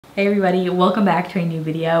Hey everybody, welcome back to a new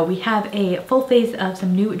video. We have a full face of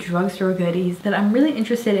some new drugstore goodies that I'm really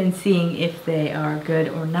interested in seeing if they are good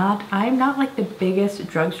or not. I'm not like the biggest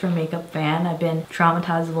drugstore makeup fan. I've been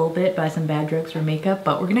traumatized a little bit by some bad drugstore makeup,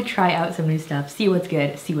 but we're gonna try out some new stuff, see what's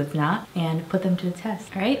good, see what's not, and put them to the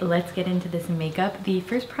test. All right, let's get into this makeup. The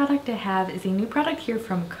first product I have is a new product here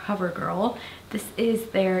from Covergirl. This is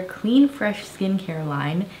their Clean Fresh skincare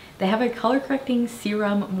line. They have a color correcting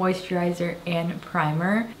serum, moisturizer, and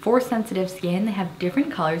primer. For sensitive skin, they have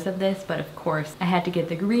different colors of this, but of course, I had to get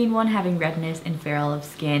the green one having redness and fair olive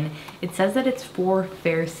skin. It says that it's for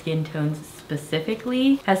fair skin tones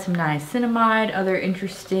specifically. Has some niacinamide, other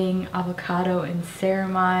interesting avocado and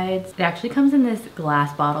ceramides. It actually comes in this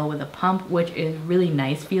glass bottle with a pump, which is really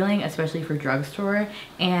nice feeling, especially for drugstore.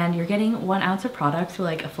 And you're getting 1 ounce of product, so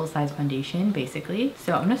like a full-size foundation, basically.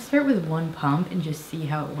 So I'm gonna start with 1 pump and just see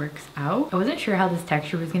how it works out. I wasn't sure how this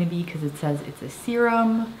texture was gonna be because it says it's a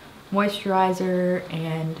serum, moisturizer,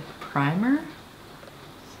 and primer.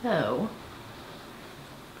 So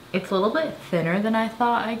it's a little bit thinner than I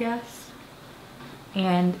thought, I guess.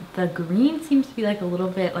 And the green seems to be like a little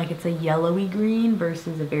bit like it's a yellowy green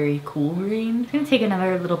versus a very cool green. I'm gonna take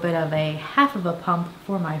another little bit of a half of a pump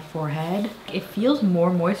for my forehead. It feels more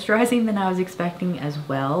moisturizing than I was expecting as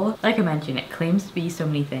well. Like I mentioned, it claims to be so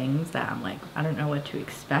many things that I'm like, I don't know what to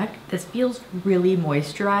expect. This feels really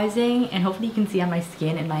moisturizing, and hopefully you can see on my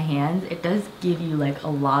skin and my hands, it does give you like a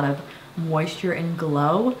lot of moisture and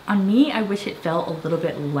glow. On me, I wish it felt a little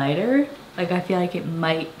bit lighter. Like I feel like it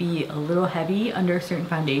might be a little heavy under certain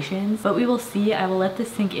foundations, but we will see. I will let this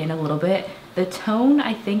sink in a little bit. The tone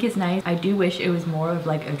I think is nice. I do wish it was more of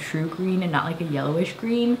like a true green and not like a yellowish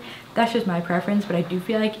green. That's just my preference, but I do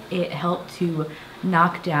feel like it helped to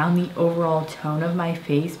knock down the overall tone of my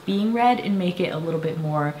face being red and make it a little bit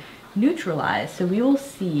more neutralized. So we will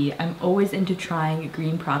see. I'm always into trying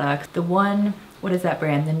green products. The one, what is that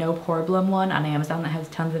brand? The No Problem one on Amazon that has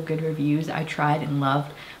tons of good reviews. I tried and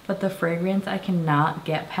loved, but the fragrance I cannot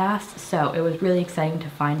get past. So it was really exciting to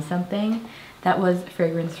find something that was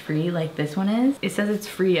fragrance free like this one is. It says it's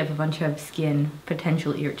free of a bunch of skin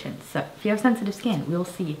potential irritants. So if you have sensitive skin, we'll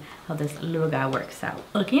see how this little guy works out.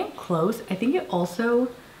 Looking up close, I think it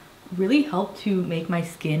also really helped to make my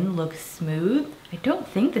skin look smooth. I don't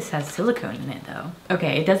think this has silicone in it though.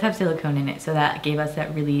 Okay, it does have silicone in it, so that gave us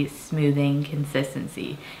that really smoothing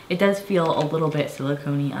consistency. It does feel a little bit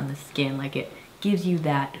silicone-y on the skin, like it gives you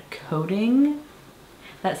that coating.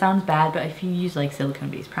 That sounds bad, but if you use like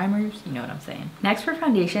silicone-based primers, you know what I'm saying. Next for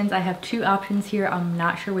foundations, I have 2 options here. I'm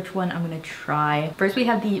not sure which one I'm gonna try. First, we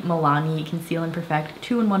have the Milani Conceal and Perfect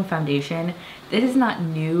 2-in-1 foundation. This is not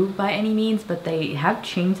new by any means, but they have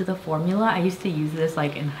changed the formula. I used to use this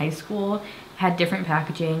like in high school, had different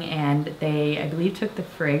packaging, and they, I believe, took the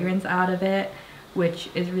fragrance out of it, which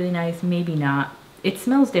is really nice, maybe not. It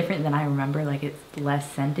smells different than I remember, like it's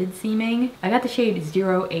less scented seeming. I got the shade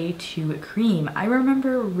 0A2 Cream. I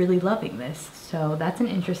remember really loving this, so that's an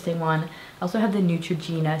interesting one. I also have the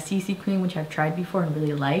Neutrogena CC Cream, which I've tried before and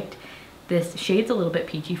really liked. This shade's a little bit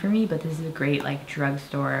peachy for me, but this is a great like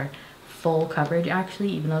drugstore full coverage actually,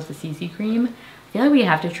 even though it's a CC Cream. I feel like we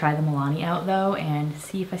have to try the Milani out though and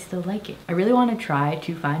see if I still like it. I really want to try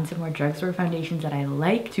to find some more drugstore foundations that I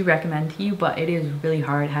like to recommend to you, but it is really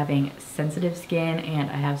hard having sensitive skin, and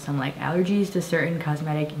I have some like allergies to certain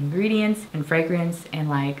cosmetic ingredients and fragrance and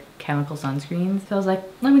like chemical sunscreens. So I was like,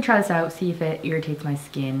 let me try this out, see if it irritates my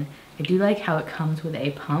skin. I do like how it comes with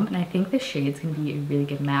a pump, and I think the shades can be a really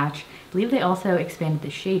good match. I believe they also expanded the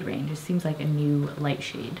shade range. It seems like a new light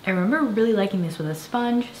shade. I remember really liking this with a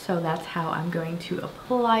sponge, so that's how I'm going to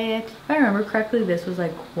apply it. If I remember correctly, this was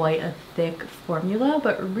like quite a thick formula,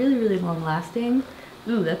 but really, really long lasting.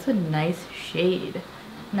 Ooh, that's a nice shade.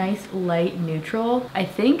 Nice light neutral. I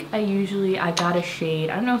think I got a shade,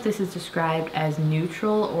 I don't know if this is described as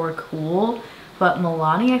neutral or cool, but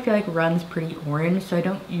Milani I feel like runs pretty orange, so I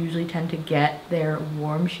don't usually tend to get their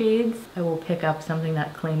warm shades. I will pick up something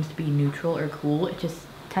that claims to be neutral or cool. It just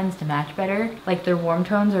tends to match better. Like their warm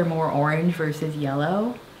tones are more orange versus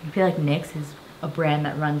yellow. I feel like NYX is a brand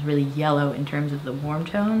that runs really yellow in terms of the warm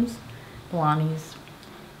tones. Milani's,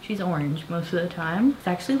 she's orange most of the time. It's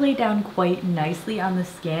actually laid down quite nicely on the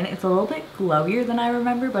skin. It's a little bit glowier than I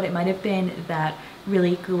remember, but it might have been that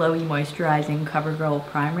really glowy moisturizing CoverGirl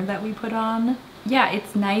primer that we put on. Yeah,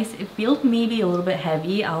 it's nice. It feels maybe a little bit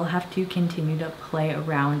heavy. I'll have to continue to play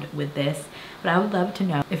around with this, but I would love to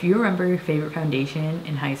know if you remember your favorite foundation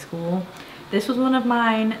in high school. This was one of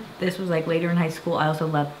mine. This was like later in high school. I also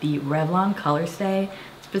loved the Revlon Color Stay.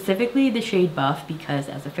 It's specifically the shade Buff, because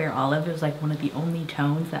as a fair olive, it was like one of the only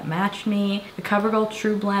tones that matched me. The Covergirl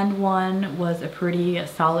True Blend one was a pretty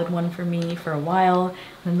solid one for me for a while. And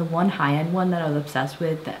then the one high-end one that I was obsessed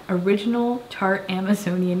with, the original Tarte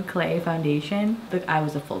Amazonian Clay Foundation. Look, I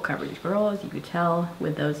was a full coverage girl, as you could tell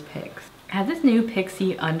with those picks. I have this new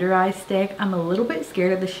Pixi under eye stick. I'm a little bit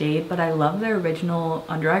scared of the shade, but I love the original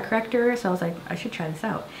under eye corrector, so I was like, I should try this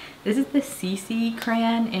out. This is the Cc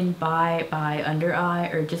Crayon in By Under Eye,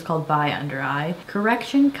 or just called By Under Eye.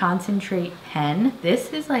 Correction Concentrate Pen.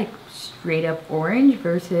 This is like straight up orange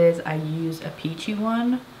versus I use a peachy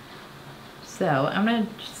one. So I'm gonna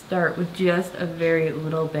start with just a very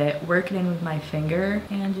little bit, work it in with my finger,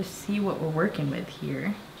 and just see what we're working with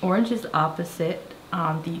here. Orange is opposite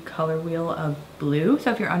on the color wheel of blue,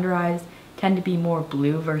 so if your under eyes tend to be more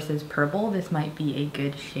blue versus purple, this might be a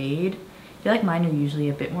good shade. I feel like mine are usually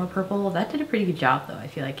a bit more purple. That did a pretty good job though. I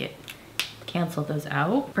feel like it canceled those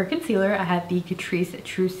out. For concealer, I have the Catrice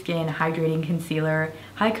True Skin Hydrating Concealer.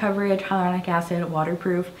 High coverage, hyaluronic acid,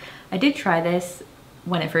 waterproof. I did try this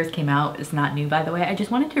when it first came out. It's not new, by the way. I just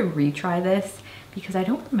wanted to retry this because I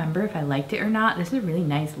don't remember if I liked it or not. This is a really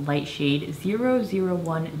nice light shade,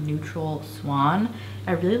 001 Neutral Swan.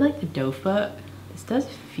 I really like the doe foot. This does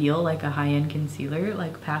feel like a high-end concealer,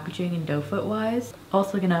 like packaging and doe foot wise.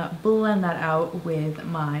 Also gonna blend that out with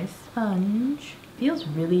my sponge. Feels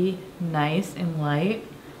really nice and light.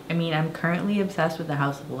 I mean, I'm currently obsessed with the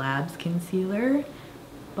House Labs concealer,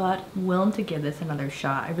 but I'm willing to give this another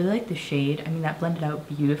shot. I really like the shade. I mean, that blended out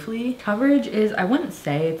beautifully. Coverage is, I wouldn't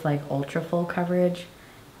say it's like ultra full coverage,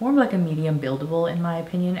 more of like a medium buildable in my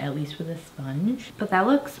opinion, at least with a sponge. But that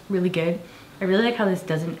looks really good. I really like how this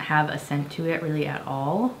doesn't have a scent to it really at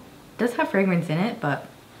all. It does have fragrance in it, but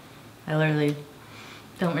I literally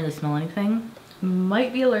don't really smell anything.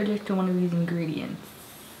 Might be allergic to one of these ingredients.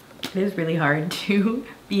 It is really hard to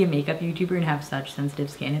be a makeup YouTuber and have such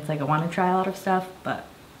sensitive skin. It's like I want to try a lot of stuff, but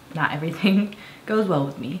not everything goes well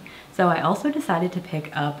with me. So I also decided to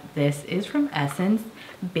pick up, this is from Essence,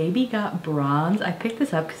 Baby Got Bronze. I picked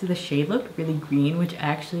this up because the shade looked really green, which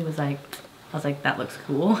actually was like, I was like, that looks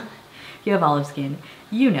cool. If you have olive skin,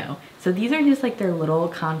 you know. So these are just like their little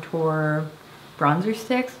contour bronzer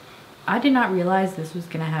sticks. I did not realize this was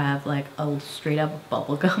gonna have like a straight up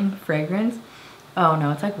bubblegum fragrance. Oh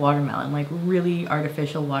no, it's like watermelon, like really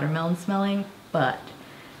artificial watermelon smelling, but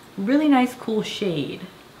really nice cool shade.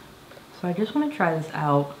 So I just want to try this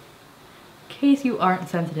out in case you aren't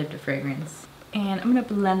sensitive to fragrance. And I'm going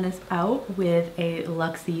to blend this out with a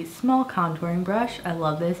Luxie small contouring brush. I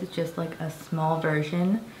love this. It's just like a small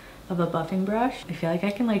version of a buffing brush. I feel like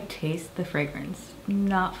I can like taste the fragrance.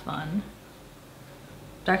 Not fun.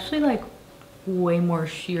 It's actually like way more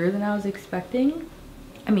sheer than I was expecting.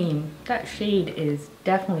 I mean, that shade is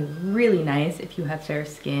definitely really nice if you have fair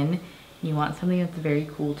skin and you want something that's very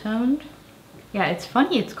cool toned. Yeah, it's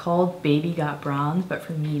funny it's called Baby Got Bronze, but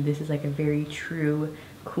for me this is like a very true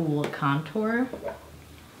cool contour.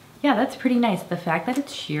 Yeah, that's pretty nice. The fact that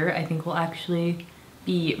it's sheer I think will actually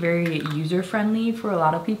be very user friendly for a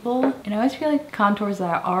lot of people. And I always feel like contours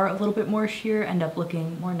that are a little bit more sheer end up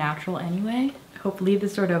looking more natural anyway. Hopefully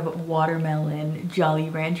this sort of watermelon Jolly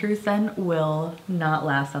Rancher scent will not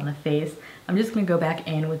last on the face. I'm just gonna go back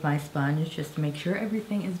in with my sponge just to make sure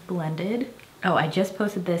everything is blended. Oh, I just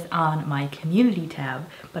posted this on my community tab,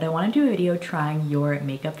 but I want to do a video trying your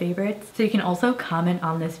makeup favorites. So you can also comment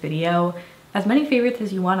on this video as many favorites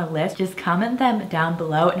as you want to list. Just comment them down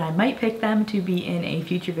below and I might pick them to be in a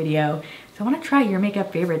future video. So I want to try your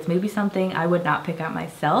makeup favorites, maybe something I would not pick out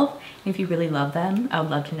myself. If you really love them, I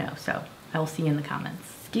would love to know. So I will see you in the comments.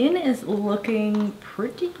 Skin is looking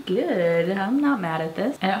pretty good. I'm not mad at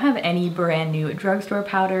this. I don't have any brand new drugstore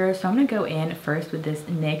powder, so I'm gonna go in first with this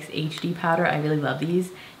NYX HD powder. I really love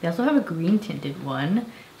these. They also have a green tinted one.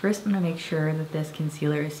 First, I'm gonna make sure that this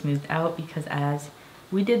concealer is smoothed out because as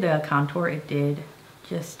we did the contour, it did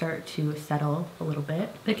just start to settle a little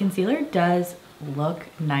bit. The concealer does look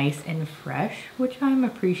nice and fresh, which I'm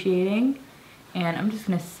appreciating. And I'm just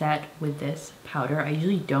gonna set with this powder. I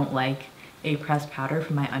usually don't like a pressed powder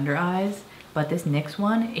for my under eyes, but this NYX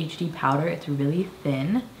one, HD powder, it's really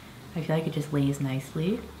thin. I feel like it just lays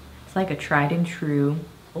nicely. It's like a tried and true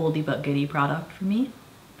oldie but goodie product for me.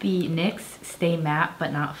 The NYX Stay Matte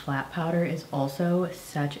But Not Flat powder is also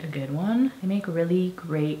such a good one. They make really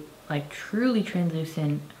great, like truly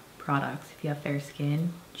translucent products. If you have fair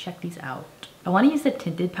skin, check these out. I want to use the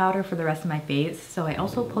tinted powder for the rest of my face, so I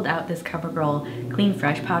also pulled out this Covergirl Clean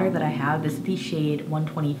Fresh powder that I have. This is the shade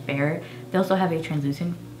 120 Fair. They also have a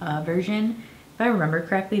translucent version. If I remember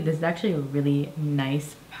correctly, this is actually a really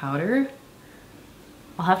nice powder.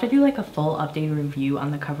 I'll have to do like a full updated review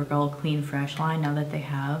on the Covergirl Clean Fresh line now that they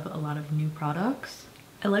have a lot of new products.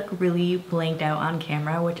 I look really blanked out on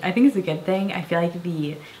camera, which I think is a good thing. I feel like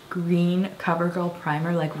the green Covergirl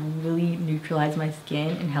primer like really neutralized my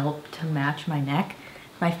skin and helped to match my neck.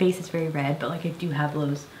 My face is very red, but like I do have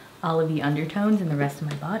those olivey undertones in the rest of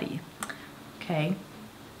my body. Okay,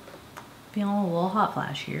 feeling a little hot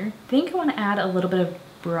flash here. I think I want to add a little bit of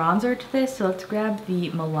bronzer to this, so let's grab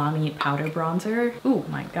the Milani powder bronzer. Oh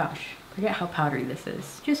my gosh, forget how powdery this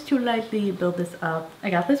is. Just to lightly build this up.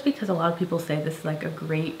 I got this because a lot of people say this is like a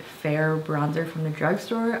great fair bronzer from the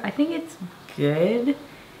drugstore. I think it's good.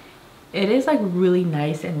 It is like really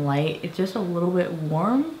nice and light. It's just a little bit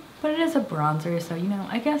warm, but it is a bronzer, so you know,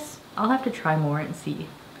 I guess I'll have to try more and see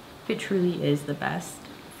if it truly is the best.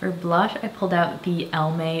 For blush, I pulled out the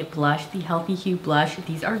Almay blush, the Healthy Hue blush.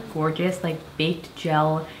 These are gorgeous, like baked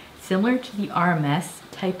gel, similar to the RMS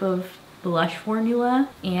type of blush formula.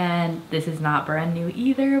 And this is not brand new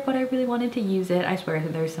either, but I really wanted to use it. I swear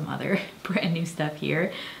that there's some other brand new stuff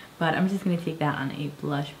here, but I'm just gonna take that on a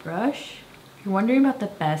blush brush. If you're wondering about the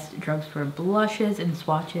best drugstore blushes and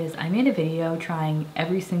swatches, I made a video trying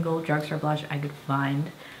every single drugstore blush I could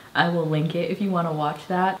find. I will link it if you want to watch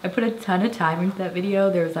that. I put a ton of time into that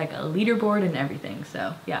video. There was like a leaderboard and everything,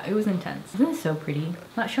 so yeah, it was intense. Isn't this so pretty?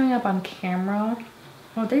 Not showing up on camera.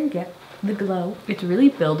 Oh, there you go. The glow. It's really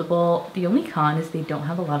buildable. The only con is they don't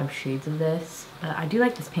have a lot of shades of this. I do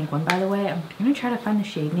like this pink one, by the way. I'm gonna try to find the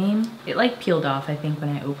shade name. It like peeled off, I think, when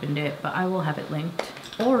I opened it, but I will have it linked.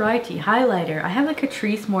 Alrighty, highlighter. I have the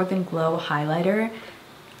Catrice More Than Glow highlighter.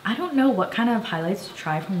 I don't know what kind of highlights to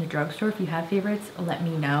try from the drugstore. If you have favorites, let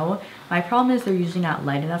me know. My problem is they're usually not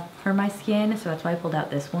light enough for my skin, so that's why I pulled out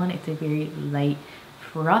this one. It's a very light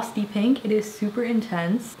frosty pink. It is super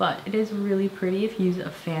intense, but it is really pretty if you use a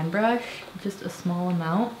fan brush, just a small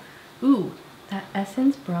amount. Ooh, that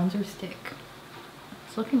Essence bronzer stick.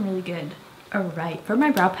 It's looking really good. Alright, for my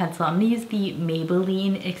brow pencil, I'm gonna use the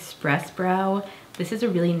Maybelline Express Brow. This is a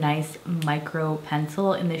really nice micro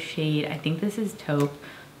pencil in the shade, I think this is taupe.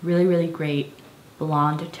 Really, really great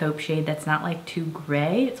blonde taupe shade that's not like too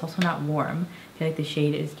gray. It's also not warm. I feel like the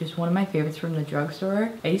shade is just one of my favorites from the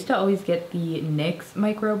drugstore. I used to always get the NYX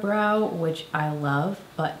micro brow, which I love,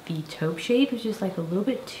 but the taupe shade was just like a little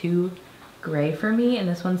bit too gray for me, and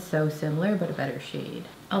this one's so similar but a better shade.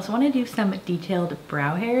 I also want to do some detailed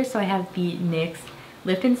brow hairs, so I have the NYX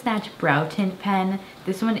Lift and Snatch Brow Tint Pen.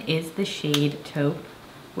 This one is the shade taupe,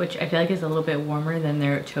 which I feel like is a little bit warmer than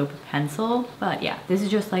their taupe pencil. But yeah, this is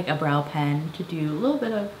just like a brow pen to do a little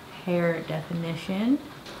bit of hair definition.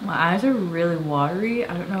 My eyes are really watery.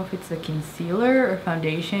 I don't know if it's the concealer or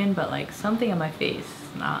foundation, but like something on my face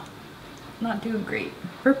is not doing great.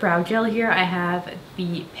 For brow gel here, I have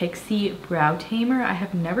the Pixi Brow Tamer. I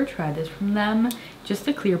have never tried this from them. Just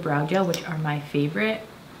the clear brow gel, which are my favorite.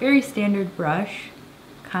 Very standard brush.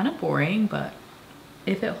 Kind of boring, but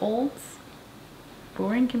if it holds,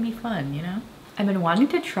 boring can be fun, you know? I've been wanting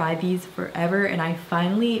to try these forever, and I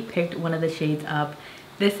finally picked one of the shades up.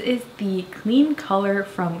 This is the Clean Color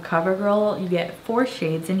from Covergirl. You get 4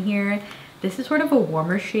 shades in here. This is sort of a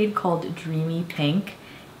warmer shade called Dreamy Pink.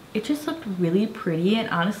 It just looked really pretty and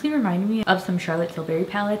honestly reminded me of some Charlotte Tilbury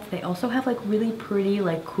palettes. They also have like really pretty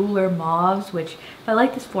like cooler mauves, which if I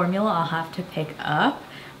like this formula, I'll have to pick up.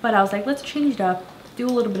 But I was like, let's change it up, do a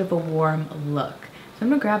little bit of a warm look. So I'm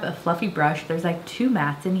gonna grab a fluffy brush. There's like 2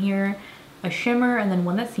 mattes in here, a shimmer, and then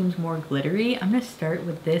one that seems more glittery. I'm gonna start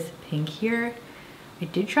with this pink here. I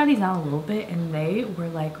did try these on a little bit and they were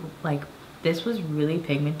like this was really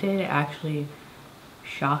pigmented. It actually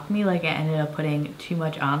shocked me. Like I ended up putting too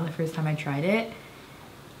much on the first time I tried it.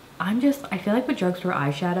 I feel like with drugstore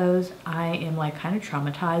eyeshadows, I am like kind of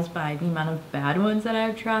traumatized by the amount of bad ones that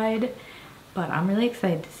I've tried. But I'm really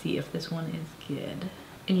excited to see if this one is good.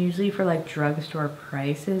 And usually for like drugstore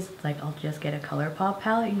prices, like I'll just get a Colourpop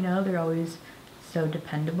palette, you know, they're always so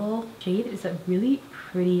dependable. Shade is a really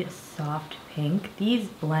pretty soft pink. These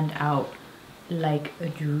blend out like a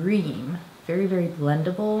dream. Very, very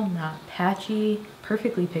blendable, not patchy,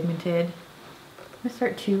 perfectly pigmented. I'm gonna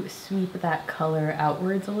start to sweep that color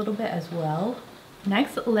outwards a little bit as well.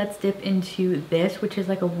 Next, let's dip into this, which is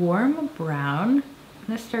like a warm brown. I'm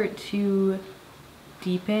gonna start to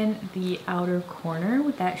deepen the outer corner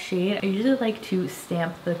with that shade. I usually like to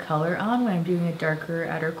stamp the color on when I'm doing a darker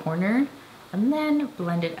outer corner and then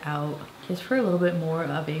blend it out just for a little bit more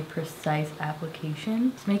of a precise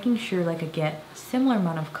application. Just making sure like I get a similar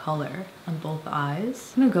amount of color on both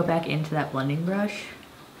eyes. I'm gonna go back into that blending brush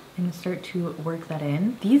and start to work that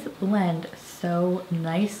in. These blend so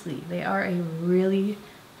nicely. They are a really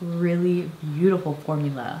really beautiful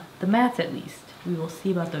formula. The mattes at least. We will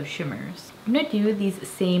see about those shimmers. I'm gonna do these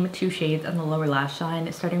same 2 shades on the lower lash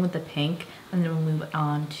line, starting with the pink, and then we'll move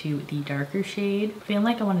on to the darker shade. Feeling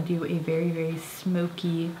like I wanna do a very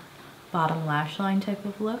smoky bottom lash line type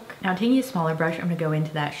of look. Now taking a smaller brush, I'm gonna go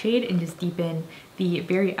into that shade and just deepen the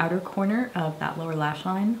very outer corner of that lower lash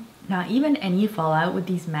line. Not even any fallout with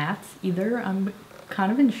these mattes either. I'm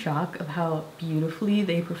kind of in shock of how beautifully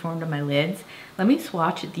they performed on my lids. Let me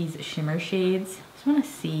swatch these shimmer shades. Just wanna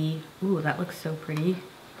see, ooh, that looks so pretty.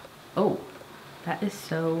 Oh, that is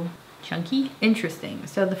so chunky. Interesting.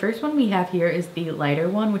 So the first one we have here is the lighter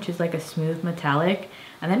one, which is like a smooth metallic.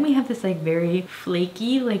 And then we have this like very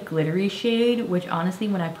flaky, like glittery shade, which honestly,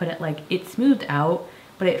 when I put it, like it smoothed out,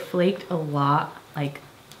 but it flaked a lot, like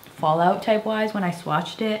fallout type wise when I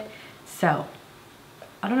swatched it. So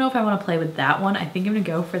I don't know if I want to play with that one. I think I'm gonna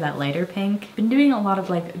go for that lighter pink. Been doing a lot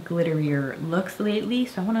of like glitterier looks lately,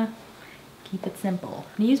 so I want to keep it simple.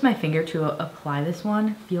 I'm gonna use my finger to apply this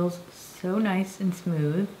one. Feels so nice and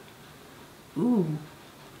smooth. Ooh,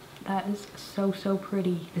 that is so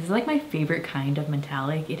pretty. This is like my favorite kind of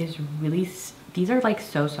metallic. It is really, these are like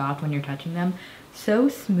so soft when you're touching them. So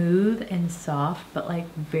smooth and soft, but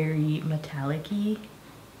like very metallic-y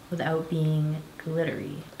without being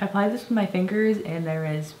glittery. I apply this with my fingers and there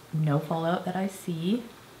is no fallout that I see.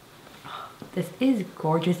 This is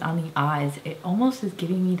gorgeous on the eyes. It almost is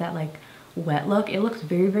giving me that like wet look. It looks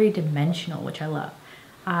very dimensional, which I love.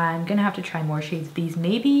 I'm gonna have to try more shades of these.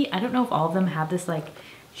 Maybe, I don't know if all of them have this like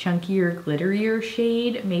chunkier, glitterier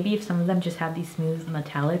shade. Maybe if some of them just have these smooth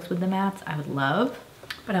metallics with the mattes, I would love.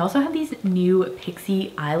 But I also have these new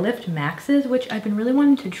Pixi Eyelift Maxes, which I've been really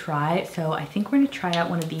wanting to try. So I think we're gonna try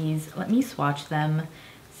out one of these. Let me swatch them,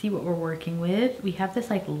 see what we're working with. We have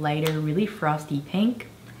this like lighter, really frosty pink.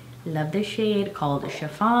 Love this shade called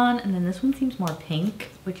Chiffon, and then this one seems more pink,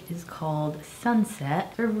 which is called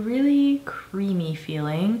Sunset. They're really creamy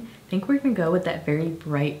feeling. I think we're gonna go with that very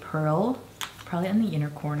bright pearl, probably on the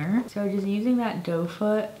inner corner. So just using that doe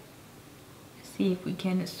foot, see if we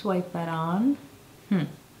can swipe that on.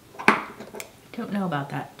 Don't know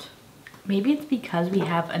about that. Maybe it's because we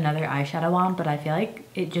have another eyeshadow on, but I feel like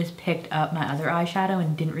it just picked up my other eyeshadow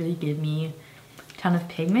and didn't really give me a ton of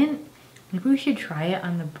pigment. Maybe we should try it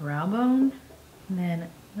on the brow bone, and then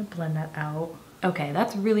I'm gonna blend that out. Okay,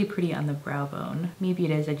 that's really pretty on the brow bone. Maybe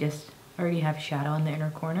it is, I just already have shadow in the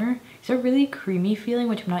inner corner. It's a really creamy feeling,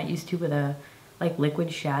 which I'm not used to with a like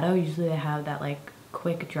liquid shadow. Usually I have that like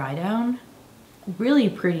quick dry down. Really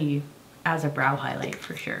pretty as a brow highlight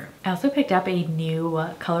for sure. I also picked up a new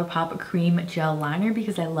Colourpop cream gel liner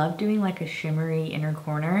because I love doing like a shimmery inner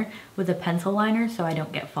corner with a pencil liner so I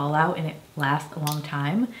don't get fallout and it lasts a long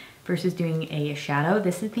time versus doing a shadow.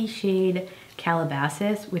 This is the shade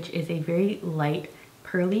Calabasas, which is a very light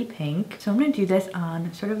pearly pink. So I'm gonna do this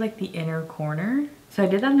on sort of like the inner corner. So I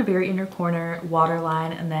did that on the very inner corner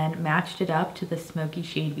waterline and then matched it up to the smoky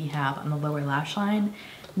shade we have on the lower lash line.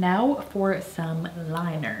 Now for some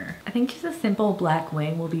liner. I think just a simple black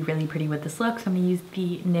wing will be really pretty with this look. So I'm gonna use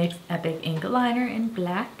the NYX Epic Ink Liner in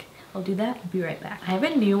black. I'll do that, I'll be right back. I have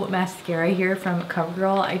a new mascara here from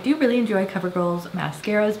Covergirl. I do really enjoy Covergirl's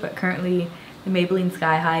mascaras, but currently the Maybelline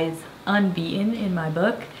Sky High is unbeaten in my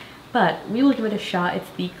book. But we will give it a shot. It's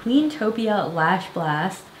the Cleantopia Lash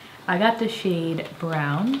Blast. I got the shade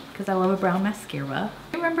brown because I love a brown mascara.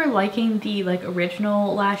 I remember liking the like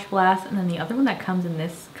original Lash Blast and then the other one that comes in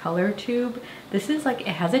this color tube. This is like, it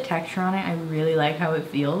has a texture on it. I really like how it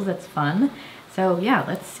feels. That's fun. So yeah,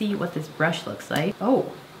 let's see what this brush looks like.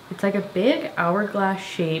 Oh, it's like a big hourglass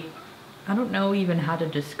shape. I don't know even how to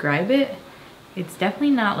describe it. It's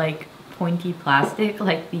definitely not like pointy plastic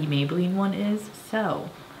like the Maybelline one is. So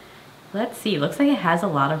let's see. It looks like it has a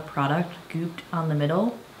lot of product gooped on the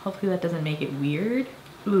middle. Hopefully that doesn't make it weird.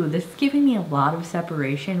 Ooh, this is giving me a lot of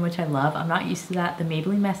separation, which I love. I'm not used to that. The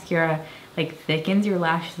Maybelline mascara like thickens your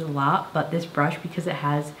lashes a lot, but this brush, because it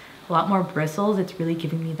has a lot more bristles, it's really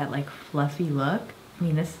giving me that like fluffy look. I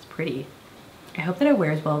mean, this is pretty. I hope that it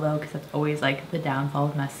wears well though, because that's always like the downfall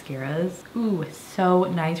of mascaras. Ooh, so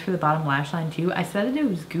nice for the bottom lash line too. I said that it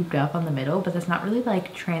was gooped up on the middle, but that's not really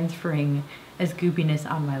like transferring as goopiness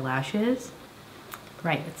on my lashes.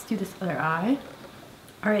 Right, let's do this other eye.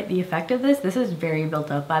 All right, the effect of this is very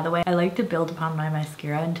built up, by the way. I like to build upon my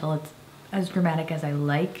mascara until it's as dramatic as I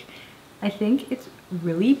like. I think it's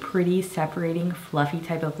really pretty separating, fluffy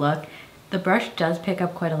type of look. The brush does pick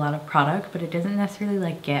up quite a lot of product, but it doesn't necessarily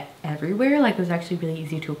like get everywhere. Like, it was actually really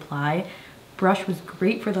easy to apply. Brush was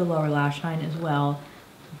great for the lower lash line as well.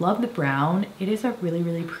 love the brown. It is a really,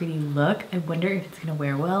 really pretty look. I wonder if it's gonna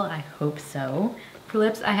wear well. I hope so. For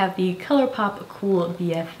lips, I have the Colourpop Cool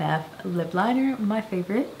BFF lip liner, my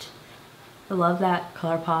favorite. I love that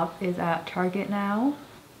Colourpop is at Target now.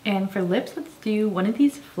 And for lips, let's do one of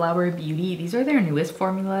these Flower Beauty. These are their newest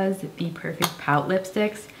formulas, the Perfect Pout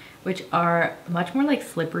lipsticks, which are much more like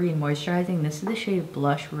slippery and moisturizing. This is the shade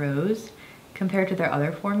Blush Rose compared to their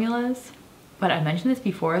other formulas. But I mentioned this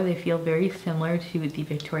before, they feel very similar to the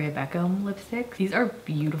Victoria Beckham lipsticks. These are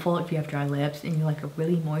beautiful if you have dry lips and you like a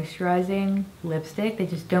really moisturizing lipstick. They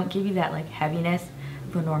just don't give you that like heaviness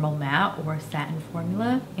of a normal matte or satin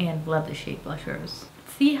formula. And love the shade Blush Rose.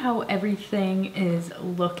 See how everything is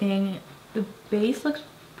looking. The base looks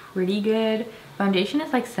pretty good. Foundation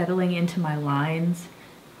is like settling into my lines.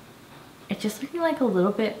 It's just looking like a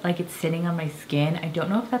little bit like it's sitting on my skin. I don't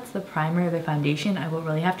know if that's the primer or the foundation. I will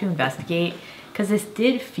really have to investigate because this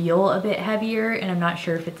did feel a bit heavier and I'm not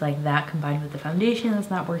sure if it's like that combined with the foundation that's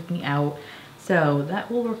not working out. So that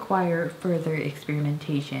will require further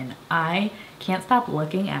experimentation. I can't stop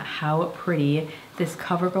looking at how pretty this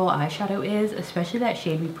Covergirl eyeshadow is, especially that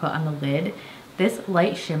shade we put on the lid. This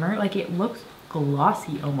light shimmer, like it looks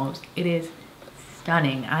glossy almost. It is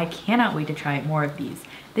stunning. I cannot wait to try more of these.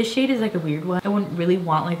 This shade is like a weird one. I wouldn't really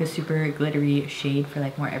want like a super glittery shade for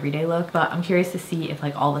like more everyday look, but I'm curious to see if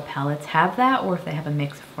like all the palettes have that or if they have a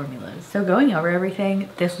mix of formulas. So going over everything,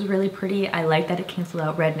 this was really pretty. I like that it canceled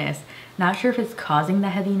out redness. Not sure if it's causing the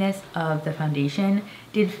heaviness of the foundation.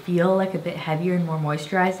 Did feel like a bit heavier and more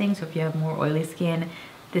moisturizing, so if you have more oily skin,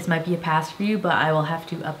 this might be a pass for you, but I will have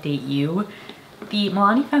to update you. The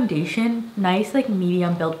Milani foundation, nice like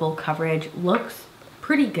medium buildable coverage, looks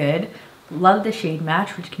pretty good. Love the shade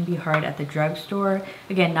match, which can be hard at the drugstore.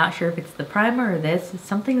 Again, not sure if it's the primer or this.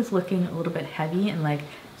 Something is looking a little bit heavy and like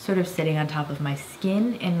sort of sitting on top of my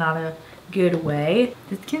skin in not a good way.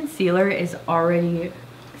 This concealer is already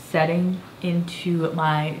setting into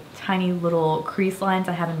my tiny little crease lines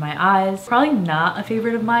I have in my eyes. Probably not a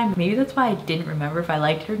favorite of mine. Maybe that's why I didn't remember if I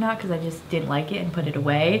liked it or not, because I just didn't like it and put it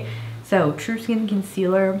away. So True Skin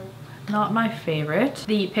Concealer, not my favorite.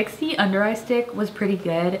 The Pixi under eye stick was pretty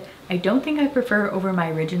good. I don't think I prefer over my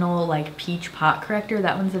original like peach pot corrector.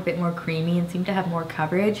 That one's a bit more creamy and seemed to have more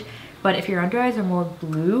coverage. But if your under eyes are more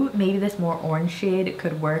blue, maybe this more orange shade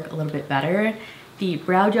could work a little bit better. The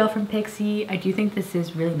brow gel from Pixi, I do think this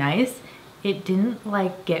is really nice. It didn't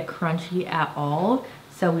like get crunchy at all,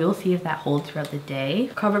 so we will see if that holds throughout the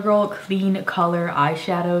day. Covergirl Clean Color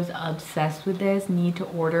eyeshadows, obsessed with this. Need to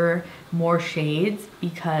order more shades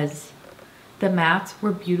because the mattes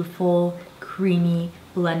were beautiful, creamy,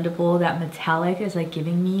 blendable. That metallic is like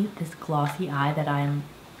giving me this glossy eye that I'm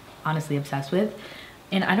honestly obsessed with.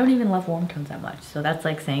 And I don't even love warm tones that much, so that's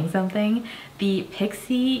like saying something. The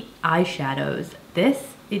Pixi eyeshadows,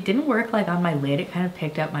 it didn't work like on my lid. It kind of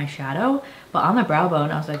picked up my shadow, but on the brow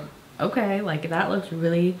bone, I was like, okay, like that looks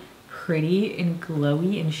really pretty and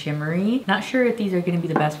glowy and shimmery. Not sure if these are gonna be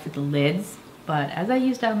the best for the lids, but as I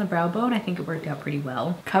used it on the brow bone, I think it worked out pretty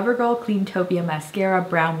well. Covergirl Cleantopia Mascara,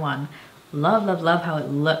 brown one. Love, love, love how it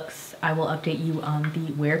looks. I will update you on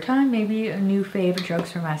the wear time. Maybe a new fave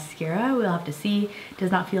drugstore mascara. We'll have to see.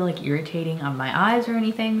 Does not feel like irritating on my eyes or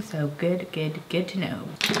anything, so good, good, good to know.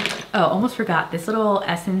 Oh, almost forgot. This little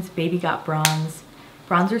Essence Baby Got Bronze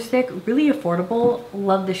bronzer stick, really affordable.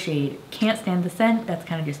 Love the shade. Can't stand the scent. That's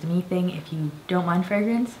kind of just a me thing. If you don't mind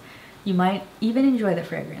fragrance, you might even enjoy the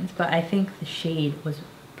fragrance, but I think the shade was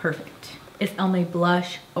perfect. It's Almay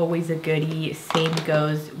blush, always a goodie. Same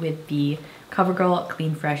goes with the Covergirl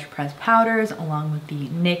Clean Fresh pressed powders along with the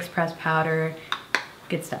NYX pressed powder.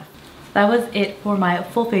 Good stuff. That was it for my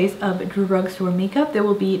full face of drugstore makeup. There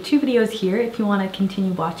will be 2 videos here if you want to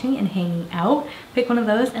continue watching and hanging out. Pick one of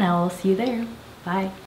those and I will see you there. Bye.